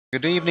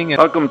Good evening and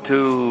Welcome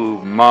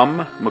to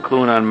MoM,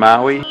 McLuhan on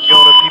Maui. kia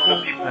ora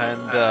people,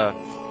 and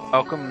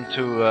welcome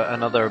to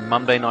another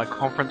Monday night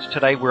conference.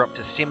 Today we're up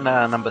to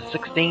seminar number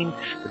 16.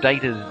 The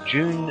date is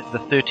June the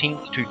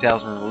 13th,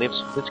 2011.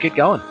 So let's get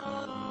going.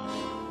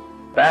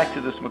 Back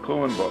to this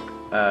McLuhan book.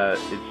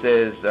 It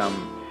says,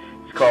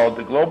 it's called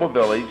The Global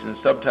Village and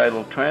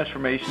subtitled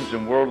Transformations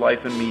in World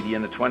Life and Media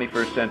in the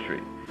 21st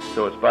Century.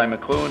 So it's by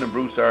McLuhan and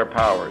Bruce R.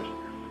 Powers.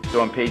 So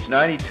on page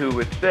 92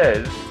 it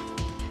says,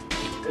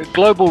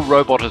 Global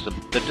robotism,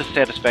 the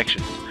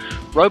dissatisfactions.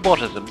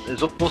 Robotism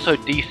is also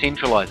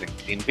decentralizing.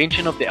 The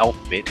invention of the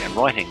alphabet and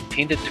writing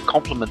tended to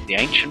complement the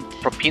ancient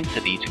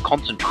propensity to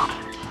concentrate,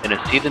 in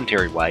a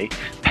sedentary way,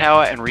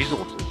 power and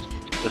resources.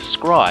 The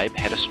scribe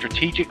had a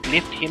strategic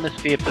left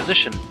hemisphere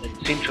position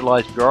in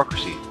centralized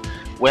bureaucracies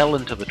well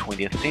into the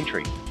 20th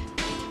century.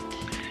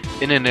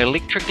 In an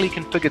electrically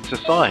configured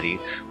society,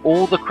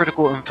 all the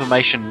critical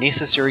information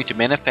necessary to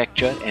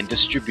manufacture and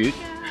distribute,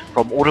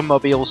 from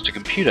automobiles to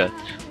computer,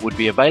 would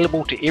be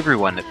available to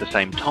everyone at the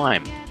same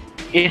time.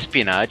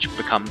 Espionage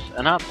becomes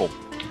an art form.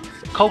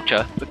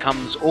 Culture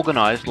becomes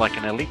organized like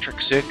an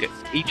electric circuit.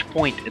 Each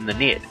point in the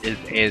net is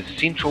as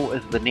central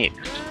as the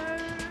next.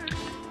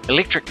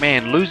 Electric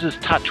Man loses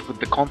touch with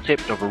the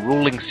concept of a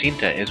ruling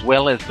center as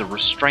well as the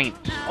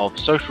restraints of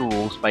social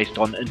rules based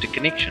on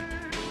interconnection.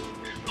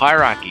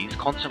 Hierarchies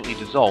constantly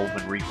dissolve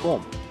and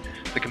reform.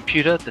 The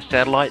computer, the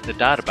satellite, the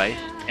database,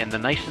 and the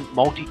nascent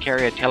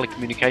multi-carrier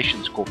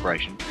telecommunications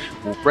corporation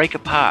will break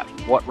apart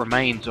what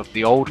remains of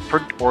the old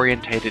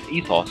print-orientated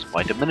ethos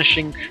by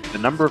diminishing the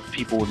number of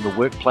people in the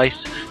workplace,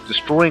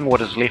 destroying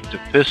what is left of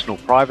personal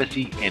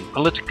privacy, and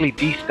politically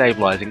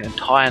destabilizing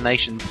entire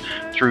nations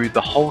through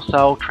the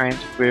wholesale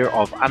transfer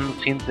of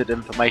uncensored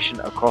information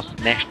across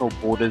national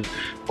borders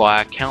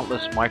via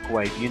countless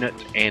microwave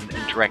units and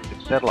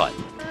interactive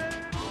satellites.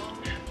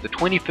 The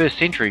 21st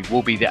century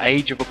will be the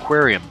age of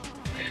Aquarium.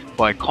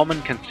 By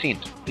common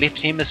consent, left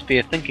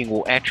hemisphere thinking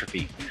will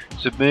atrophy,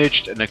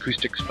 submerged in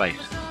acoustic space.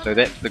 So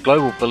that's The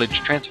Global Village,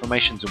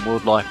 Transformations in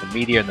World Life and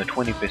Media in the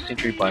 21st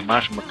Century by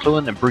Marshall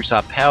McLuhan and Bruce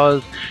R.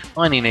 Powers,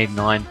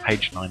 1989,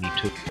 page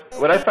 92.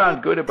 what I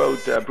found good about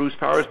Bruce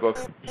Powers' book,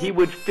 he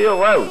would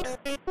fill out,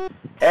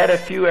 add a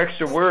few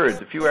extra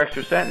words, a few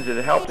extra sentences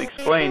that helped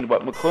explain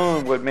what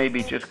McLuhan would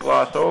maybe just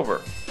gloss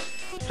over.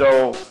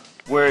 So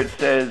where it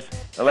says,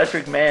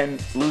 Electric Man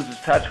loses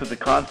touch with the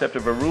concept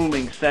of a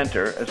ruling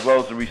center as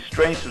well as the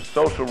restraints of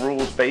social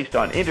rules based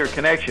on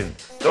interconnection.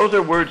 Those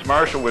are words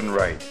Marshall wouldn't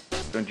write.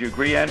 Don't you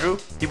agree, Andrew?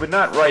 He would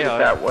not write it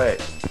that way.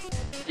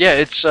 Yeah,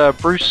 it's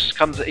Bruce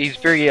he's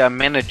very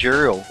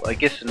managerial, I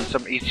guess, and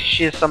he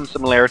shares some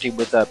similarity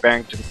with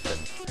Barrington.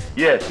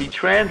 Yes, he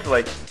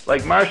translates,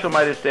 like Marshall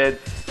might have said,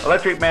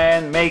 Electric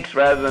Man makes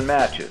rather than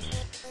matches.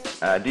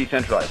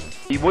 Decentralized.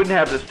 He wouldn't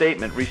have the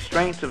statement,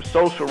 restraints of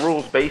social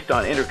rules based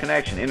on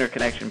interconnection,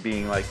 interconnection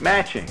being like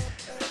matching.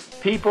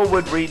 People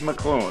would read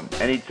McLuhan,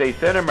 and he'd say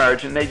center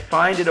margin, they'd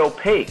find it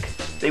opaque.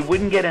 They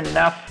wouldn't get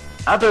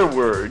enough other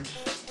words,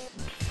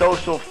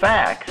 social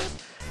facts,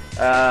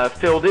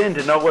 filled in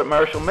to know what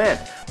Marshall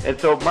meant. And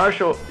so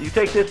Marshall, you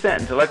take this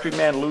sentence, Electric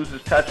Man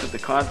loses touch with the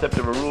concept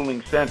of a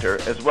ruling center,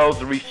 as well as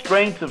the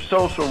restraints of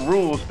social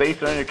rules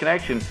based on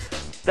interconnection.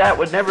 That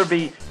would never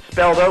be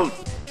spelled out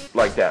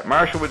like that.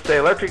 Marshall would say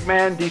Electric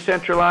Man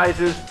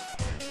decentralizes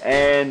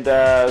and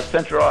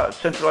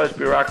centralized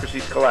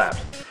bureaucracies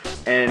collapse.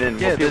 And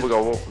then people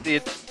go, well...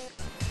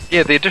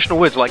 The additional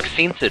words like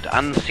censored,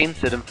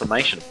 uncensored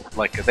information.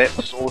 Like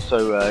that's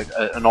also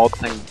an odd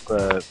thing for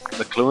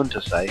McLuhan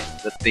to say,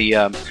 that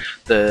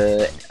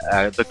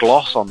the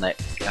gloss on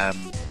that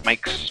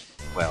makes,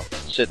 well,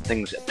 certain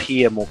things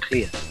appear more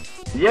clear.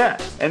 Yeah,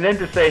 and then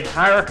to say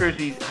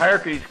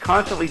hierarchies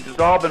constantly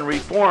dissolve and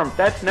reform,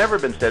 that's never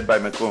been said by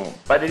McLuhan,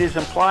 but it is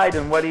implied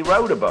in what he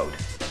wrote about.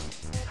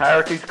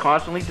 Hierarchies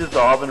constantly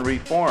dissolve and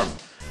reform.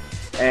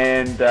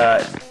 And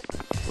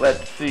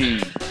let's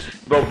see,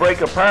 they'll break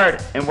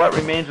apart, and what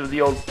remains of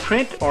the old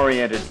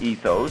print-oriented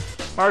ethos,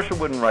 Marshall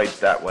wouldn't write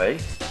that way.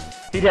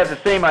 He'd have the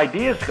same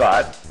idea,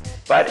 Scott,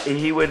 but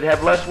he would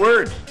have less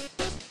words.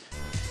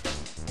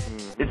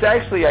 It's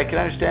actually, I can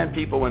understand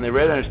people when they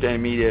read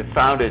Understanding Media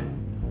found it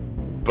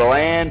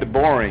bland,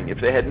 boring. If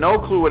they had no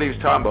clue what he was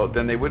talking about,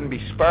 then they wouldn't be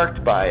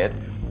sparked by it,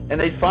 and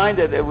they'd find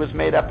that it was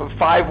made up of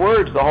 5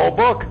 words, the whole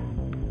book.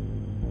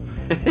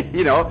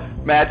 You know,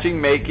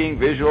 matching, making,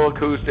 visual,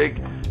 acoustic,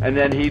 and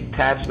then he'd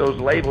attach those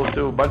labels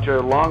to a bunch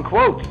of long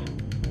quotes.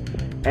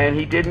 And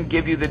he didn't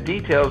give you the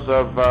details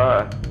of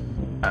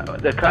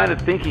the kind of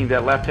thinking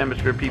that left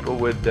hemisphere people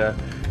would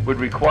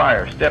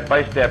require. Step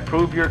by step,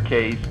 prove your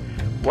case,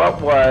 what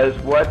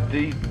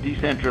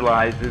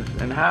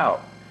decentralizes, and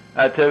how.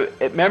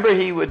 Remember,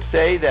 he would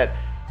say that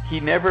he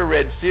never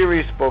read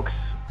serious books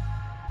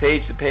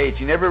page to page.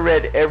 He never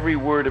read every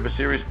word of a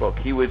serious book.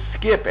 He would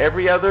skip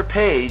every other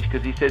page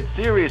because he said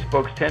serious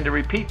books tend to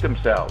repeat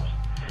themselves.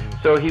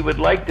 So he would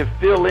like to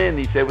fill in,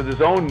 he said, with his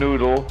own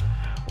noodle,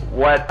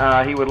 what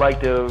he would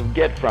like to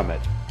get from it.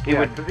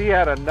 Because he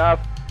had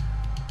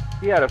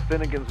a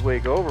Finnegan's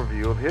Wake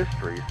overview of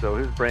history, so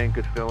his brain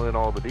could fill in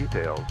all the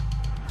details.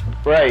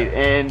 Right,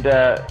 and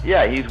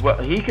yeah,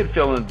 he could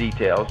fill in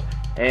details,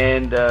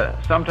 and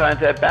sometimes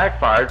that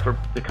backfired for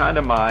the kind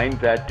of mind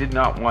that did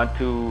not want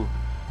to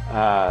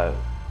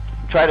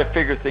try to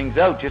figure things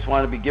out, just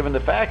wanted to be given the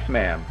facts,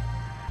 ma'am.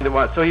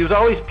 So he was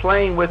always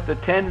playing with the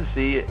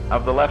tendency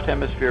of the left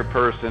hemisphere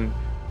person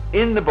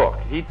in the book.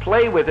 He'd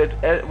play with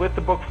it, with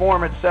the book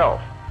form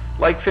itself,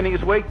 like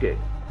Phineas Wake did.